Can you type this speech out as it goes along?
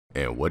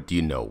And what do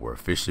you know, we're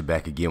officially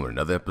back again with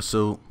another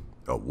episode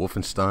of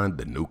Wolfenstein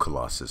the New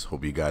Colossus.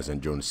 Hope you guys are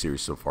enjoying the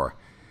series so far.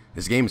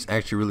 This game is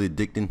actually really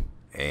addicting,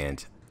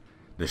 and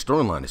the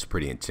storyline is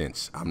pretty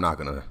intense, I'm not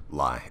gonna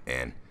lie,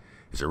 and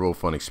it's a real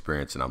fun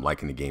experience, and I'm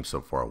liking the game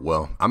so far.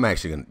 Well, I'm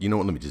actually gonna, you know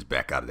what, let me just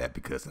back out of that,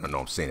 because I know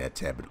I'm saying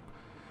that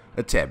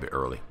a tad bit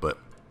early, but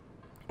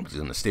I'm just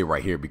gonna stay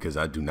right here because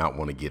I do not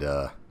want to get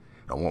I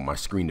want my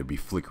screen to be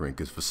flickering,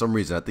 because for some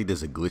reason I think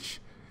there's a glitch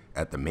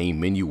at the main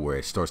menu where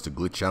it starts to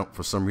glitch out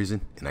for some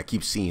reason, and I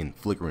keep seeing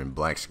flickering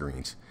black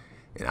screens,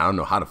 and I don't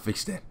know how to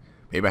fix that.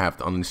 Maybe I have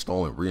to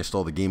uninstall and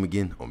reinstall the game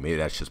again, or maybe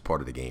that's just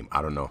part of the game.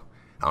 I don't know.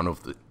 I don't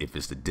know if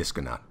it's the disc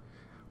or not.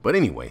 But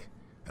anyway,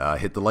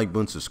 hit the like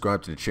button,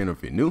 subscribe to the channel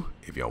if you're new.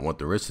 If y'all want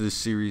the rest of this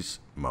series,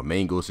 my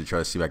main goal is to try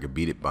to see if I can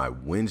beat it by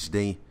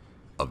Wednesday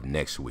of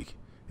next week,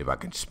 if I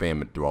can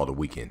spam it through all the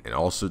weekend. And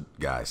also,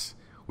 guys,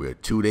 we're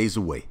 2 days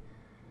away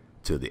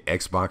to the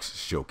Xbox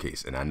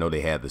showcase, and I know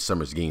they had the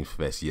Summer's Games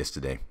Fest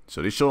yesterday,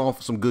 so they showed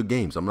off some good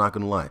games. I'm not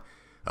gonna lie.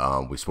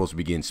 We're supposed to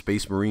be getting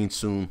Space Marine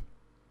soon.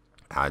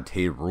 I'd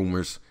hear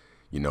rumors,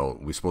 you know,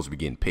 we're supposed to be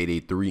getting Payday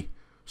 3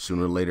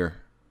 sooner or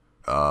later.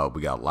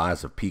 We got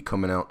Lies of P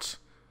coming out.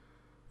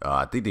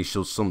 I think they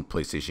showed some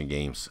PlayStation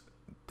games.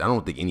 I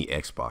don't think any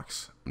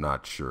Xbox. I'm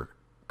not sure.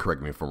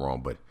 Correct me if I'm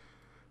wrong, but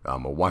I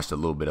watched a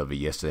little bit of it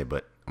yesterday,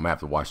 but I'm gonna have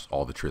to watch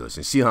all the trailers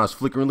and see how it's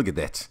flickering. Look at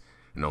that.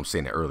 You know, I'm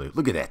saying that earlier.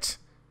 Look at that.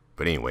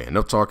 But anyway,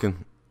 enough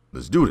talking.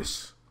 Let's do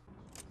this.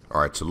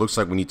 All right, so it looks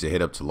like we need to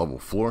head up to level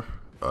 4,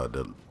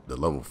 the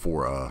level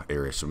 4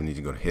 area. So we need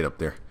to go head up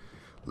there.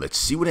 Let's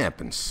see what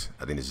happens.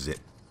 I think this is it.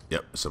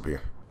 Yep, it's up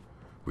here.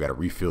 We got to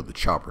refill the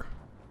chopper.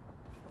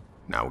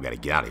 Now we got to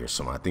get out of here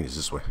somehow. I think it's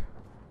this way.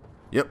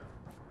 Yep,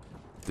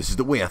 this is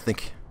the way, I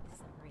think.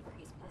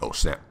 Oh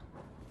snap!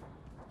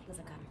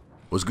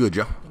 What's good,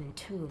 Joe?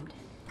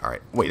 All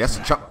right, wait, that's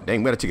a chop.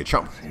 Dang, we got to take a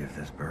chop. See if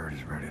this bird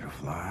is ready to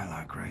fly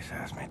like Grace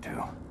asked me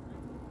to.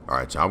 All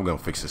right, so I'm gonna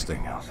fix this thing.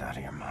 Anything else out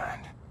of your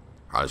mind?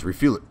 All right, let's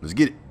refuel it. Let's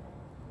get it.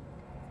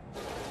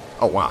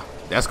 Oh wow,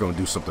 that's gonna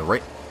do something,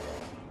 right?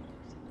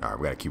 All right,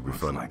 we gotta keep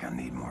refilling. Looks like I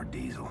need more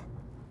diesel.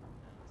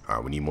 All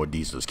right, we need more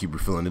diesel. Let's keep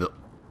refilling it up.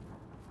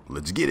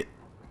 Let's get it.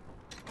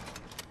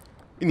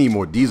 You need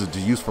more diesel to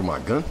use for my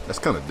gun? That's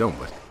kind of dumb,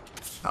 but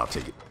I'll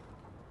take it.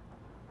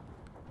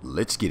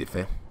 Let's get it,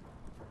 fam.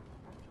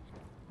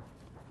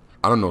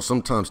 I don't know.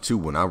 Sometimes too,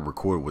 when I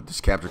record with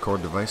this capture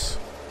card device,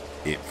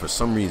 it for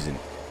some reason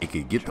it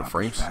could get the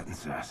frames. Fat and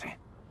sassy.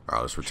 All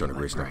right, let's return to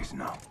Grace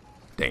now.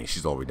 Dang,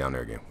 she's all the way down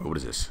there again. What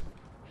is this?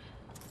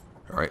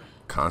 All right,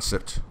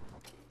 concept.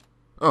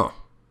 Oh,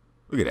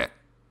 look at that.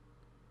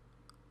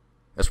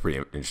 That's pretty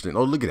interesting.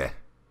 Oh, look at that.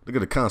 Look at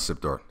the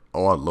concept art.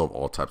 Oh, I love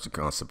all types of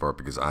concept art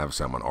because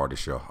obviously I'm an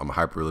artist, y'all. I'm a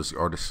hyper-realistic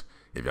artist,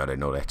 if y'all didn't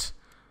know that.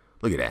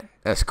 Look at that.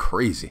 That's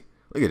crazy.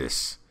 Look at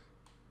this.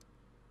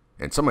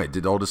 And somebody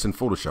did all this in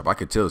Photoshop. I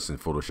could tell it's in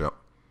Photoshop.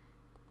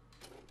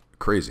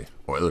 Crazy.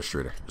 Or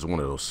Illustrator. It's one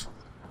of those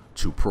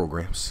two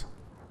programs.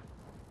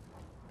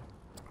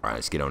 Alright,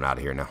 let's get on out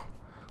of here now.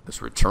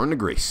 Let's return to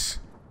Grace.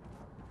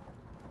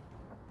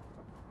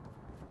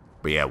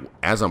 But yeah,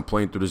 as I'm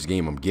playing through this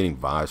game, I'm getting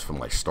vibes from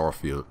like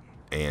Starfield.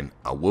 And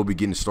I will be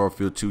getting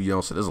Starfield 2,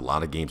 y'all. So there's a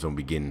lot of games I'm going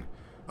to be getting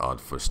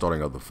for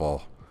starting of the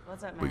fall.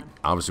 What's up, man?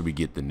 Obviously, we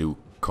get the new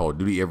Call of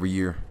Duty every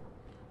year.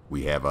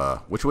 We have,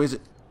 which way is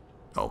it?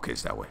 Oh, okay,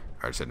 it's that way.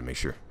 I just had to make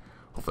sure.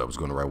 Hopefully I was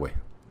going the right way.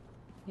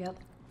 Yep.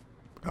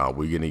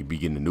 We're going to be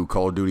getting the new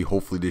Call of Duty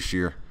hopefully this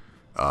year.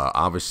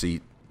 Obviously,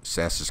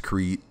 Assassin's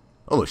Creed.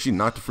 Oh, look, she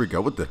knocked the freak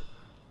out. What the?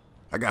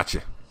 I got you.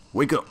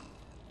 Wake up.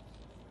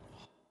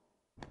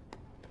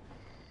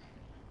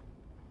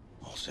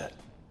 All set.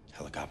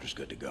 Helicopter's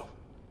good to go.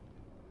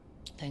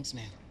 Thanks,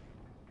 man.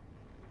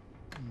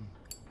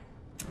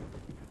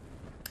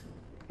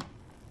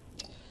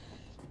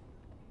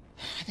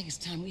 I think it's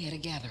time we had a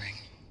gathering.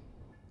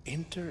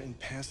 Enter and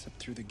pass up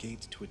through the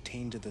gates to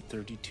attain to the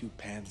 32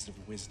 paths of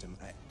wisdom.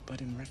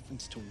 But in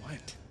reference to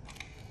what?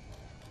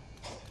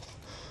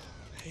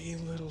 Hey,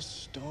 little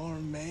star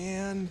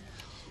man.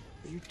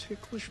 Are you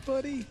ticklish,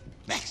 buddy?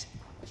 Max!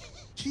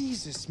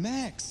 Jesus,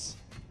 Max!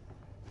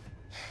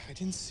 I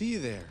didn't see you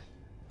there.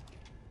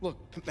 Look,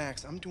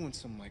 Max, I'm doing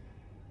some, like,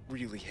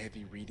 really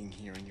heavy reading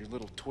here, and your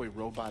little toy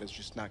robot is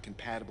just not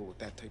compatible with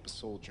that type of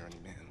soul journey,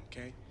 man,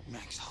 okay?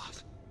 Max,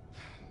 hot.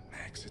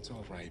 Max, it's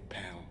all right,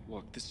 pal.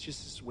 Look, this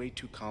just is way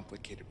too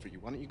complicated for you.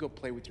 Why don't you go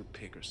play with your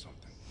pig or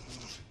something?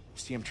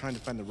 See, I'm trying to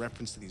find the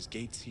reference to these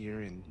gates here,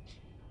 and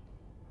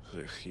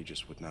you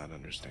just would not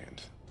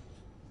understand.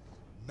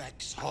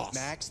 Max, hot.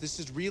 Max, this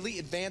is really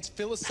advanced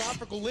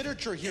philosophical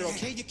literature here,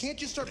 okay? You can't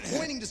just start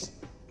pointing to...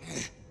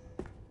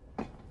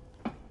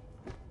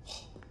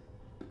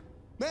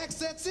 Max,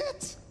 that's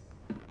it!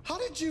 How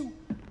did you...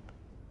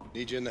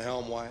 Need you in the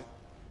helm, Wyatt?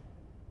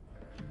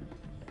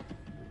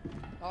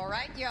 All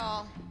right,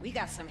 y'all. We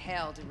got some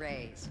hell to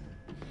raise.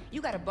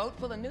 You got a boat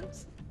full of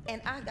nukes,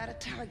 and I got a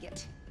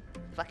target.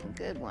 Fucking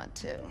good one,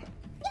 too.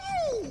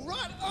 Woo!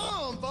 Right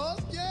on,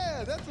 boss!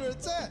 Yeah, that's where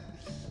it's at.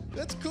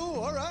 That's cool,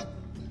 all right.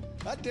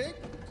 I dig.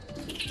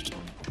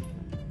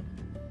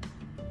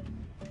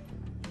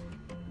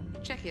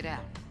 Check it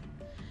out.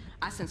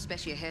 I sent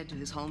Specy ahead to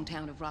his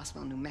hometown of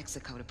Roswell, New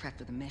Mexico to prep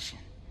for the mission.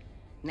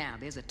 Now,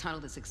 there's a tunnel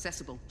that's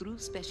accessible through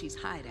Specy's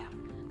hideout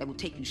that will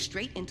take you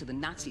straight into the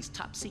Nazis'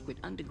 top-secret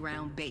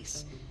underground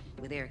base,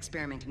 where they're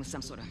experimenting with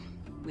some sort of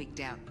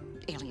wigged-out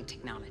alien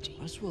technology.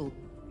 Roswell,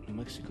 New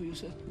Mexico, you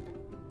said?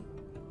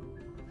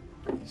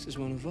 This is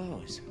one of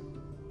ours.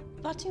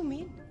 What do you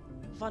mean?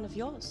 One of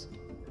yours?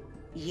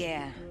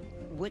 Yeah,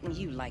 wouldn't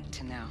you like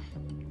to know?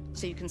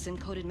 So you can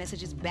send coded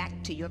messages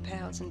back to your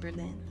pals in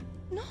Berlin?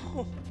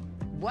 No.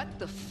 What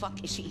the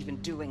fuck is she even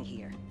doing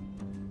here?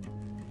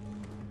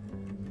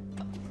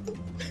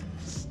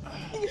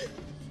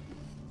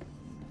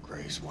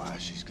 Grace, why?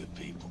 She's good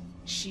people.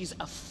 She's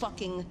a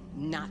fucking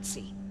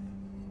Nazi.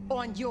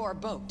 On your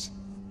boat.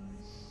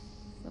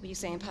 What were you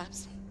saying,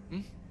 Pops?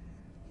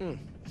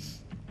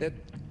 That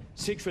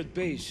secret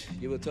base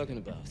you were talking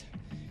about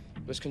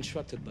was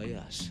constructed by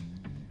us.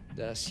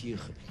 Das hier,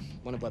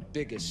 one of our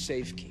biggest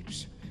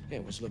safekeeps.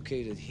 It was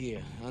located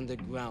here,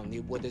 underground,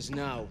 near what is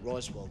now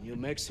Roswell, New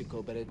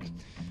Mexico, but it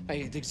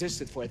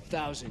existed for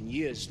 1,000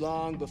 years,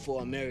 long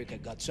before America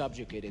got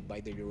subjugated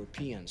by the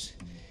Europeans.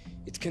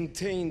 It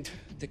contained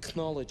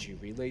technology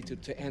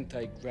related to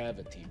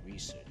anti-gravity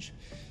research,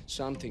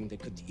 something that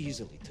could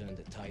easily turn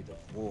the tide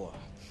of war.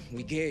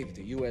 We gave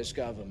the US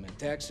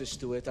government access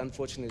to it.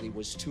 Unfortunately, it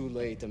was too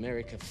late.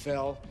 America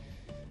fell.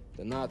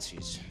 The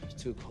Nazis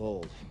took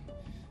hold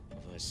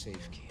of our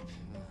safekeep.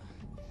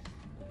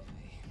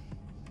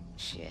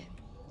 Shit,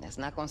 that's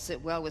not gonna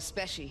sit well with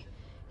Specy.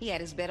 He had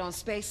his bet on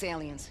space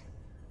aliens.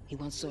 He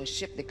once saw a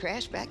ship that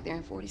crashed back there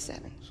in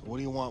 47. So what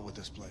do you want with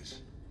this place?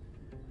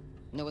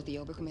 Know what the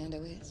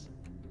Oberkommando is?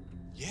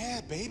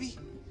 Yeah, baby.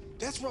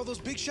 That's where all those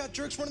big shot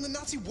jerks running the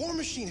Nazi war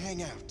machine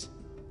hang out.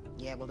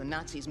 Yeah, well, the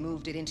Nazis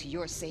moved it into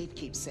your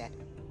safekeep set.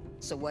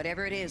 So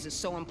whatever it is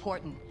so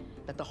important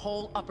that the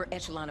whole upper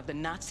echelon of the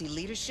Nazi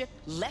leadership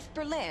left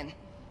Berlin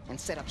and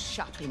set up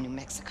shop in New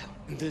Mexico.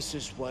 This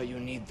is why you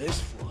need this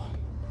for.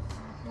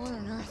 What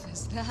on earth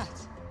is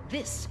that?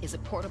 This is a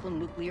portable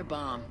nuclear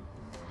bomb.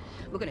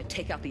 We're gonna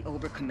take out the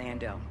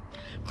Oberkommando,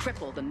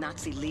 cripple the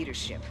Nazi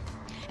leadership,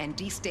 and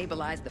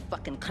destabilize the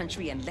fucking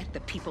country and let the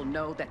people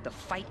know that the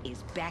fight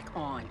is back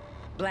on.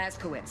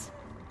 Blazkowicz,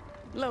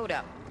 load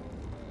up.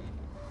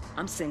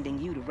 I'm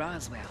sending you to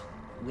Roswell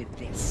with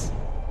this.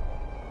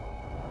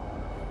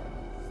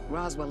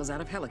 Roswell is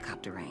out of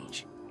helicopter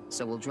range,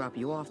 so we'll drop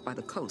you off by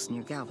the coast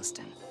near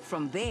Galveston.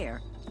 From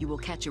there, you will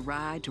catch a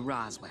ride to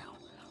Roswell.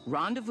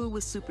 Rendezvous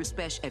with Super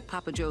Spesh at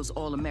Papa Joe's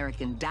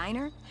All-American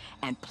Diner,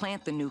 and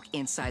plant the nuke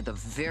inside the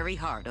very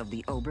heart of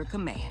the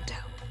Oberkommando.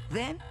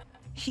 Then,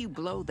 you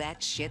blow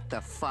that shit the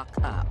fuck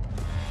up.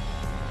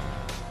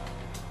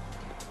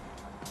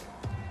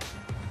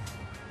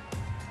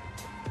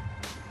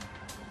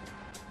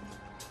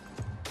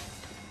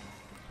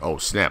 Oh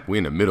snap, we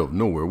in the middle of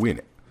nowhere. We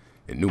in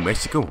New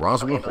Mexico,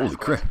 Roswell. Okay, Holy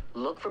crap.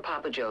 Look for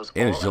Papa Joe's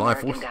And it's July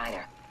All-American 4th.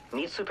 Diner.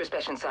 Meet Super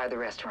Spesh inside the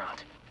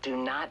restaurant. Do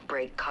not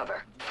break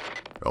cover.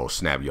 Oh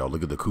snap, y'all,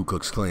 look at the Ku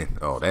Klux Klan.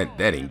 Oh, that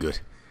ain't good.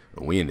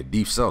 We in the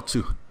deep south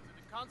too.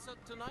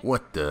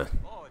 What the?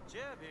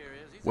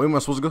 Where am I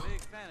supposed to go?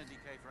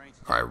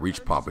 Alright,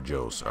 reach Papa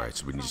Joe's. Alright,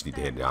 so we just need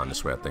to head down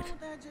this way, I think.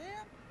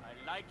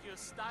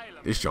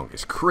 This junk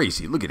is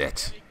crazy. Look at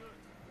that.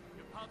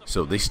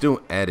 So they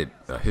still added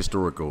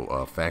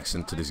historical facts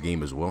into this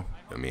game as well.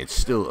 I mean, it's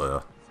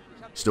still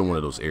one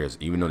of those areas,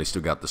 even though they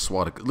still got the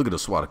swastika. Look at the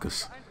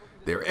swastikas.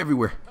 They're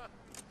everywhere.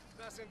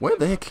 Where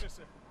the heck?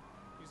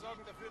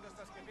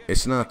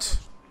 It's not.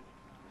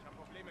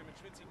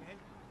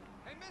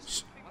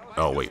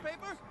 Oh wait,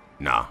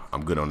 nah,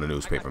 I'm good on the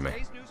newspaper,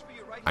 man.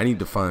 I need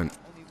to find.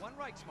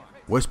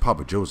 Where's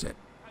Papa Joe's at?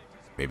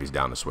 Maybe it's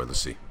down this way. Let's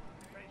see.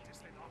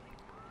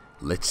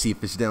 Let's see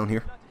if it's down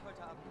here.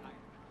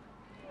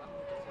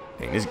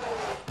 Dang, this.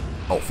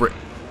 Oh, frick.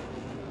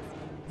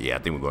 Yeah, I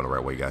think we're going the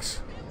right way,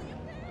 guys.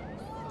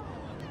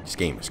 This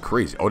game is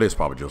crazy. Oh, there's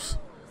Papa Joe's.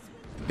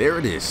 There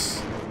it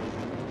is.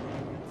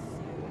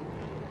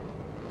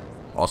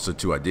 Also,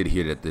 too, I did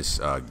hear that this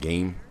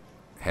game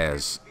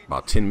has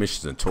about 10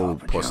 missions in total,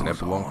 plus an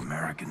epilogue.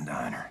 All-American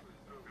Diner.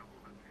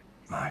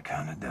 My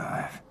kind of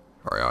dive.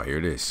 All right, here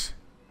it is.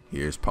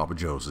 Here's Papa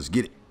Joe's. Let's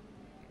get it.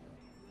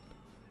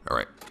 All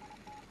right.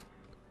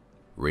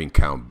 Ring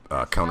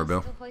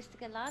counterbell.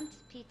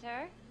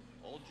 Peter.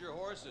 Hold your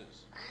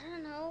horses. I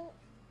don't know.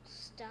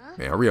 Stuff?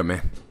 Man, hurry up,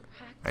 man.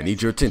 I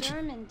need your attention.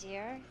 German,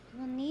 dear.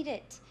 We'll need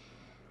it.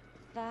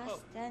 Was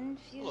denn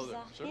für Hello there,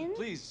 sir. Sachen?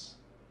 Please,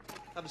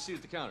 have a seat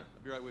at the counter.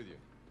 I'll be right with you.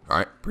 All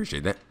right,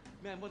 appreciate that.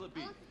 Ma'am, what'll it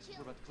be?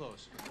 We're about to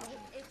close.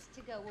 It's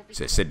to go. We'll be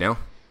Say, sit down.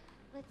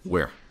 Let's see.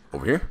 Where?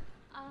 Over here?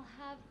 I'll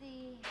have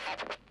the...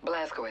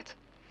 Blazkowicz,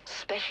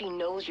 Specy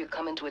knows you're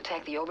coming to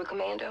attack the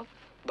Oberkommando,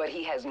 but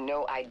he has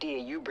no idea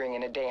you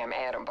bringing a damn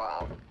atom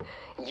bomb.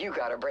 You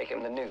gotta break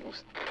him the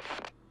news.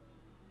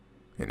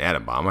 An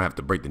atom bomb. I'm gonna have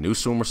to break the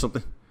news to him or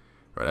something.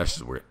 All right, that's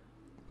just weird.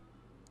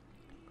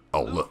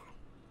 Oh, look.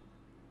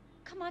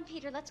 Come on,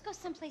 Peter. Let's go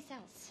someplace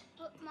else.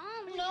 But, Mom,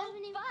 we No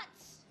haven't even...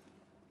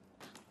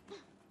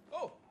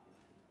 Oh!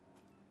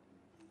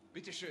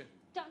 Bitte schön.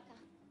 Danke.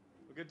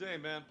 Have a good day,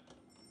 man.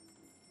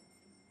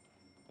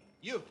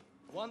 You,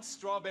 one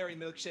strawberry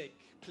milkshake,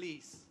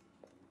 please.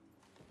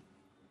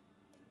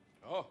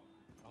 Oh,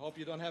 I hope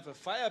you don't have a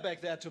fire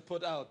back there to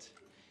put out.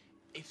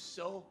 If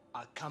so,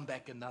 I'll come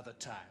back another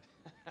time.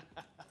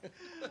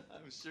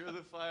 I'm sure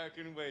the fire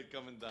can wait,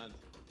 Commandant.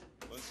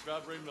 One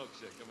strawberry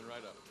milkshake coming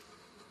right up.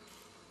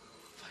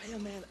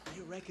 Fireman,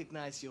 I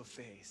recognize your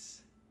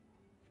face.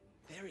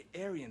 Very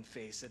Aryan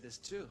face it is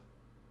too.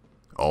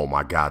 Oh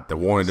my God, the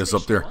warning is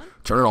up there.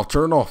 Turn it off,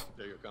 turn it off.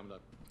 There you go,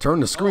 Commandant.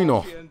 Turn the screen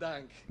off. Vielen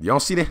Dank. Y'all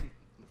see that?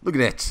 Look at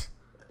that.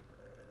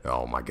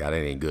 Oh my God,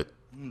 that ain't good.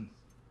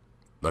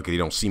 Lucky they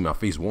don't see my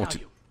face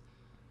wanted. Now you.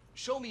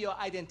 Show me your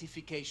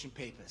identification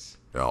papers.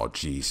 Oh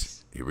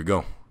jeez, here we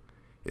go.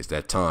 It's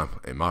that time,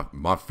 and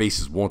my face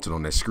is wanted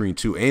on that screen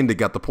too. And they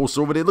got the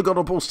poster over there. Look at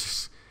all the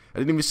posters. I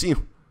didn't even see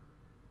them.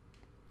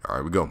 All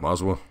right, we go. Might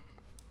as well.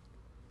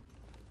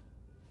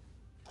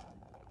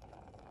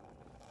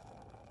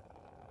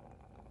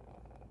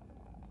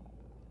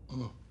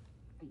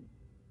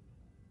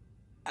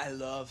 I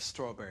love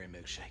strawberry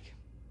milkshake.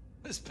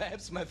 It's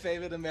perhaps my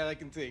favorite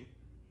American thing.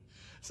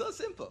 So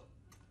simple.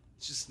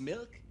 It's just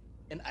milk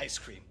and ice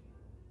cream.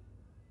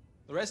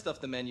 The rest of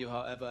the menu,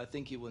 however, I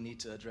think you will need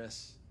to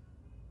address.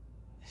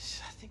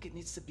 I think it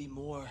needs to be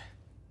more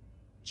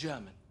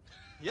German.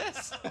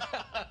 Yes?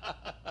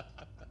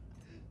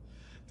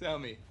 Tell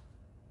me,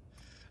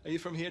 are you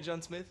from here,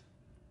 John Smith?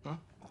 Huh?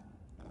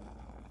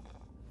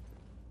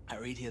 I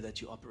read here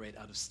that you operate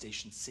out of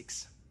Station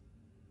 6.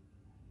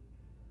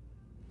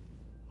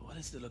 What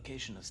is the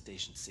location of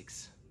Station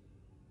 6?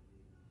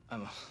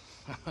 I'm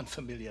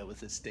unfamiliar with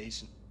this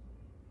station.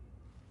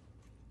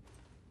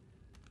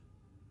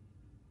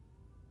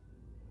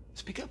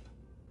 Speak up.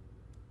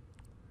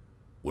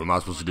 What am I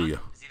supposed to do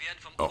here? Sie werden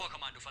vom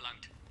Oberkommando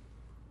verlangt.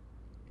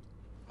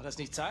 War das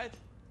nicht Zeit?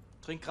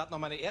 Trink grad noch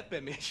meine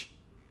Erdbeermilch.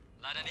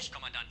 Leider nicht,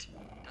 Kommandant.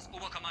 Das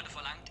Oberkommando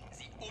verlangt,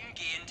 Sie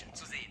umgehend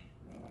zu sehen.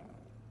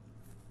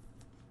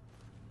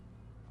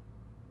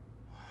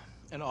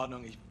 In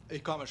Ordnung,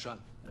 ich komme schon.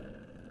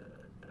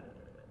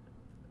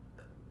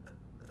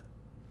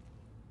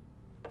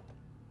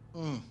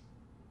 Mein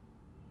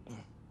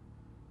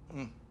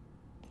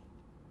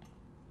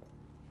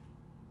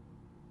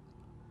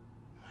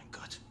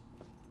Gott.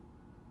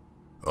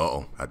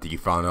 Uh-oh, I think he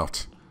found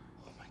out.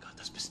 Oh mein Gott,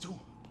 das bist du.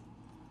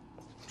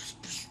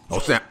 Oh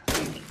snap.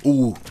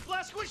 Ooh.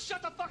 Blazkowicz,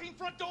 shut the fucking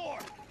front door!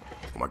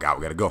 Oh my God,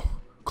 we gotta go.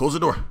 Close the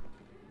door.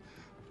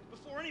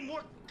 Before any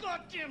more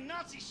goddamn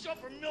Nazis show up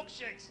for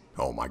milkshakes!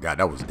 Oh my God,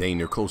 that was dang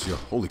near close here.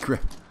 Holy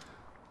crap.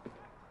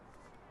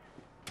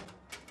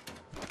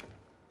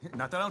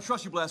 Not that I don't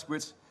trust you,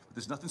 Blazkowicz, but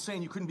there's nothing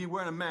saying you couldn't be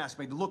wearing a mask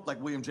made to look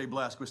like William J.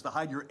 Blazkowicz to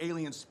hide your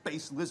alien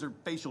space lizard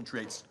facial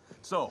traits.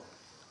 So,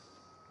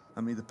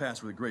 I made the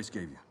password that Grace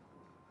gave you.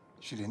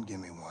 She didn't give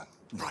me one.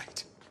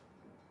 Right.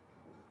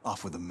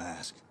 Off with the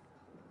mask.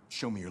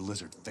 Show me your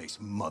lizard face,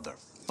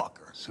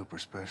 motherfucker. Super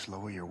Special,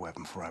 lower your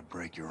weapon before I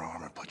break your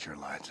arm or put your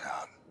lights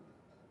out.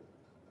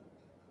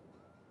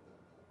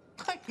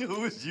 I knew it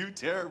was you,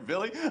 Terror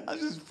Billy. I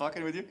was just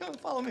fucking with you. Come on,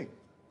 follow me.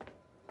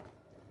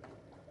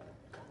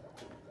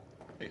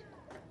 Hey.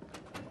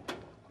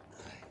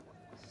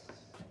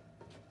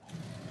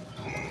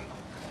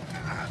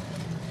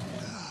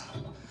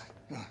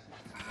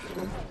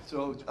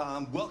 So,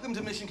 welcome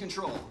to Mission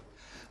Control.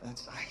 I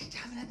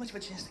haven't had much of a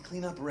chance to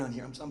clean up around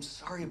here. I'm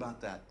sorry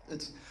about that.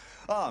 It's,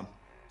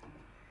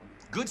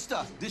 good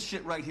stuff. This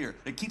shit right here.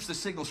 It keeps the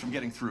signals from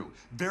getting through.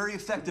 Very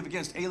effective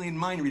against alien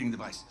mind-reading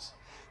devices.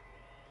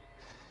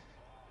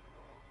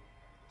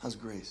 How's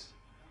Grace?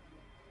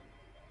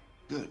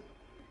 Good.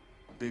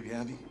 Baby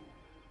Abby?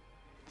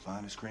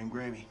 Fine as cream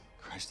gravy.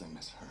 Christ, I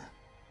miss her.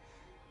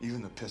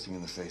 Even the pissing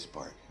in the face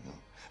part, you know?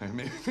 I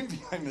mean,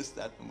 maybe I miss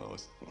that the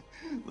most.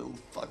 Little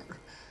fucker.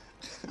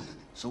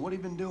 So what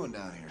have you been doing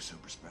down here,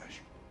 Super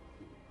Special?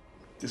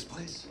 This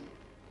place?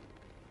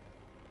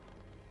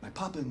 My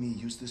papa and me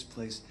used this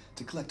place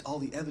to collect all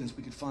the evidence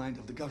we could find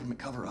of the government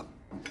cover-up.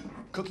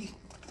 Cookie?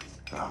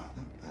 Oh.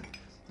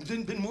 It's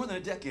been more than a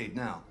decade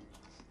now.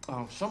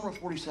 Summer of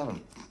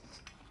 '47.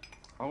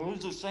 It was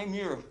the same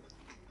year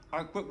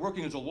I quit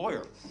working as a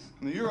lawyer.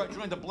 And the year I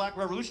joined the Black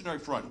Revolutionary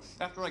Front,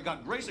 after I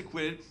got Grace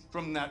acquitted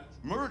from that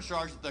murder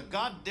charge that the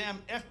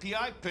goddamn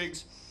FBI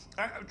pigs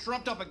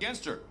trumped up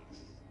against her.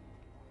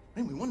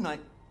 Anyway, one night,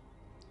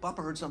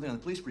 Papa heard something on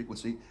the police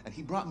frequency, and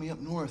he brought me up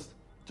north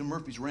to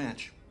Murphy's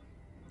Ranch,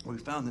 where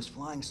we found this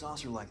flying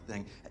saucer-like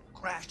thing that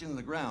crashed into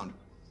the ground.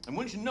 And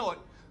wouldn't you know it,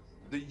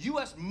 the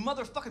U.S.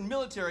 motherfucking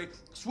military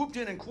swooped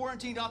in and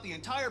quarantined out the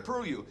entire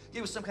purview.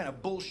 Gave us some kind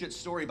of bullshit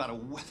story about a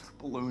weather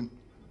balloon.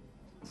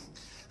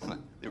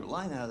 They were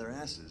lying out of their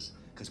asses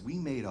because we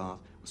made off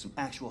with some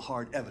actual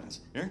hard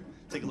evidence. Here,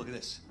 take a look at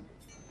this.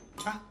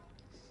 Huh?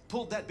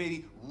 Pulled that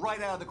baby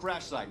right out of the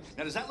crash site.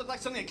 Now, does that look like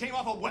something that came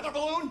off a weather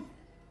balloon?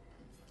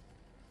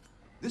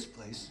 This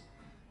place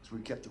is where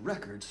we kept the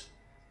records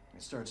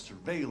and started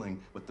surveilling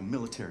what the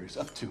military's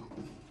up to.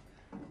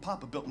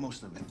 Papa built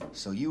most of it.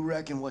 So you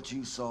reckon what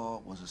you saw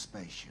was a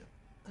spaceship?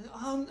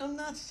 I'm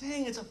not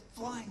saying it's a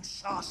flying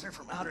saucer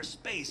from outer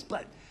space,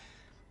 but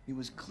it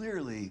was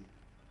clearly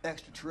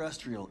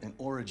extraterrestrial in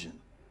origin,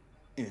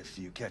 if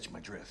you catch my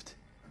drift.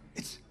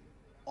 It's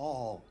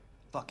all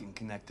fucking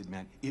connected,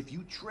 man. If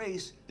you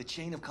trace the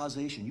chain of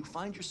causation, you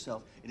find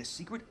yourself in a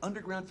secret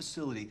underground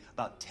facility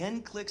about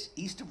 10 clicks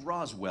east of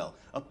Roswell,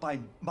 up by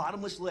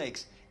Bottomless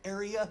Lakes,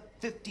 Area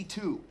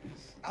 52.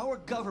 Our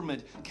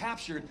government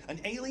captured an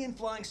alien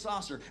flying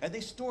saucer, and they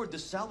stored the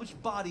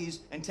salvaged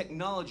bodies and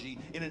technology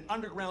in an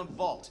underground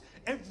vault.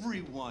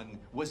 Everyone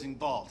was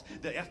involved.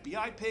 The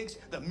FBI pigs,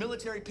 the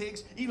military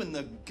pigs, even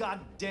the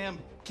goddamn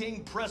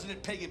King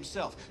President Pig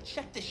himself.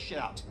 Check this shit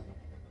out.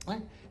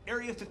 Right?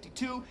 Area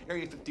 52,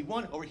 Area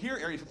 51, over here,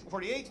 Area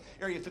 48,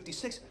 Area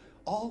 56,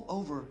 all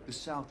over the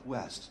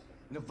Southwest.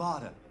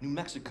 Nevada, New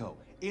Mexico.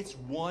 It's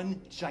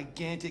one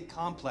gigantic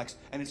complex,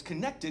 and it's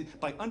connected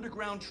by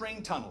underground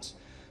train tunnels.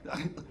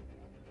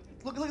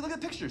 Look at the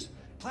pictures.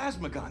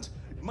 Plasma guns,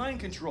 mind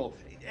control,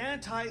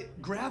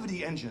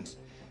 anti-gravity engines.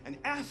 And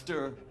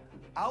after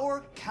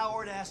our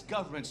coward-ass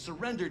government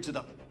surrendered to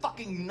the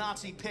fucking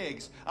Nazi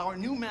pigs, our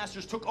new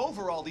masters took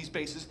over all these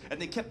bases,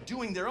 and they kept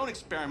doing their own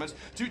experiments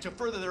to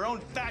further their own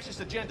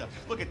fascist agenda.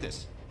 Look at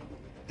this.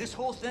 This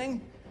whole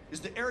thing is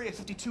the Area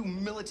 52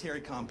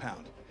 military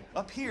compound.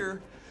 Up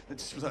here,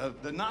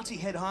 the Nazi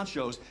head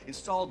honchos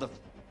installed the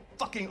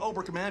fucking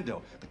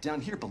Oberkommando. But down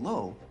here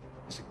below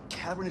is a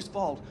cavernous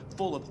vault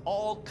full of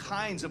all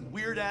kinds of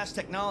weird-ass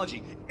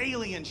technology,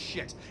 alien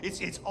shit.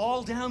 It's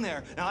all down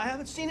there. Now, I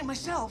haven't seen it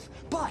myself,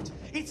 but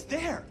it's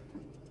there.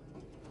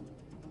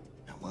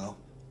 Well,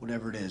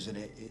 whatever it is, it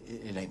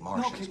ain't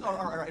Martian. Okay,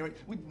 all right.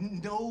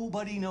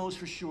 Nobody knows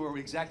for sure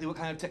exactly what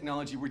kind of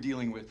technology we're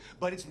dealing with,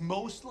 but it's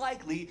most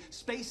likely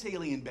space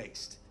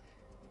alien-based.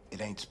 It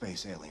ain't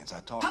space aliens.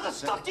 I talked. How the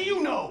fuck do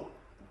you know?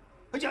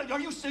 Are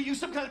you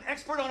some kind of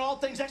expert on all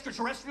things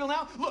extraterrestrial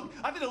now? Look,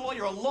 I've been a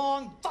lawyer a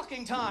long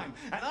fucking time,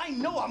 and I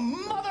know a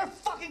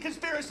motherfucking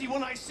conspiracy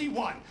when I see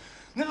one.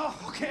 No,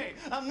 okay,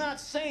 I'm not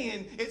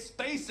saying it's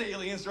space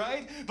aliens,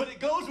 right? But it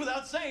goes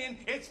without saying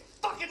it's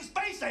fucking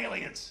space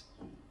aliens.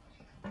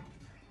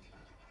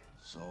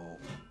 So,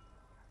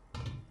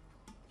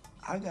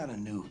 I got a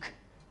nuke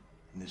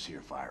in this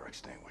here fire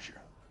extinguisher.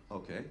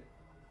 Okay.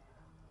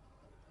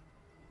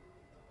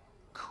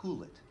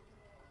 Cool it.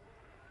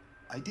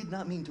 I did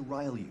not mean to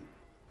rile you.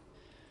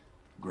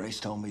 Grace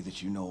told me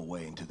that you know a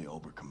way into the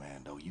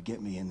Oberkommando. You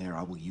get me in there,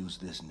 I will use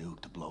this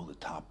nuke to blow the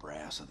top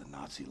brass of the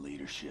Nazi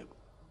leadership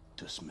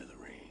to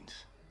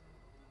smithereens.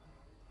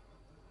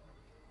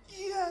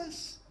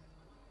 Yes!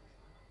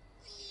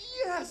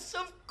 Yes,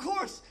 of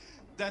course!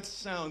 That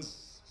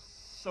sounds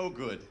so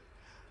good.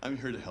 I'm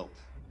here to help.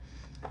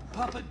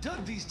 Papa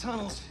dug these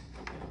tunnels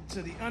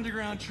to the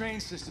underground train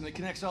system that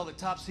connects all the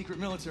top secret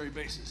military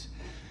bases.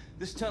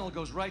 This tunnel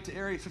goes right to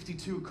Area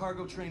 52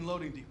 cargo train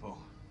loading depot.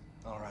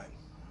 All right.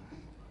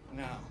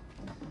 Now,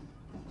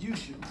 you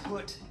should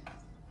put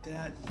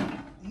that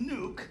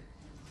nuke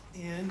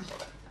in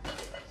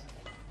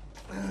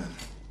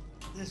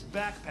this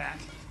backpack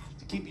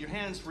to keep your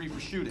hands free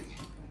for shooting.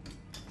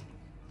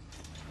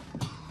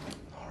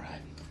 All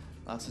right.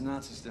 Lots of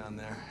Nazis down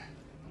there.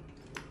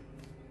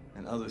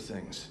 And other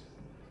things.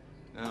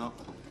 Now,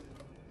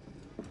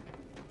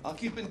 I'll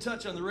keep in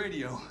touch on the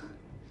radio.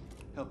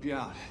 Help you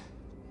out.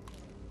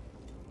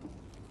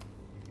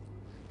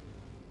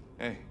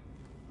 Hey,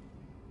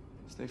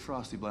 stay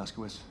frosty,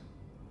 Blazkowicz.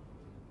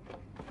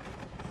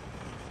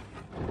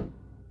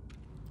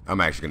 I'm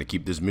actually going to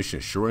keep this mission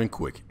short and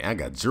quick. And I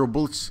got 0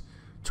 bullets,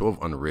 12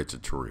 unread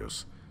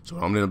tutorials. So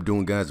what I'm going to end up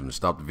doing, guys, I'm going to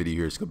stop the video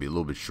here. It's going to be a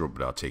little bit short,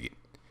 but I'll take it.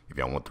 If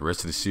y'all want the rest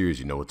of the series,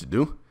 you know what to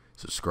do.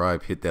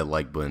 Subscribe, hit that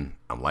like button.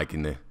 I'm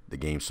liking the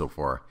game so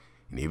far.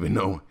 And even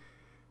though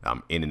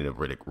I'm ending it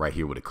right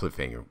here with a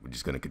cliffhanger, we're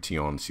just going to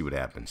continue on and see what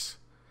happens.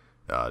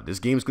 This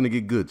game's going to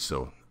get good,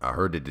 so I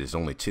heard that there's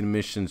only 10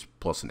 missions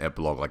plus an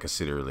epilogue, like I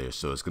said earlier,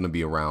 so it's going to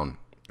be around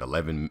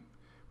 11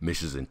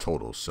 missions in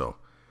total, so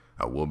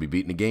I will be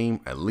beating the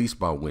game at least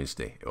by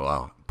Wednesday.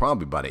 Well,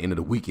 probably by the end of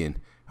the weekend,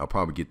 I'll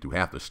probably get through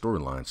half the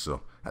storyline,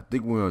 so I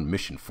think we're on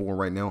mission 4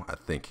 right now, I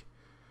think.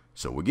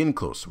 So we're getting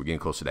close. We're getting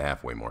close to the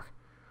halfway mark,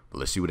 but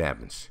let's see what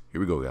happens. Here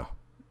we go, y'all.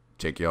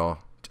 Check y'all.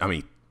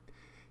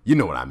 You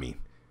know what I mean.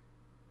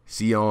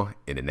 See y'all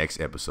in the next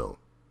episode.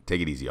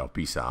 Take it easy, y'all.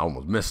 Peace out. I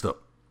almost messed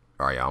up.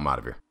 All right, y'all, I'm out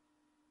of here.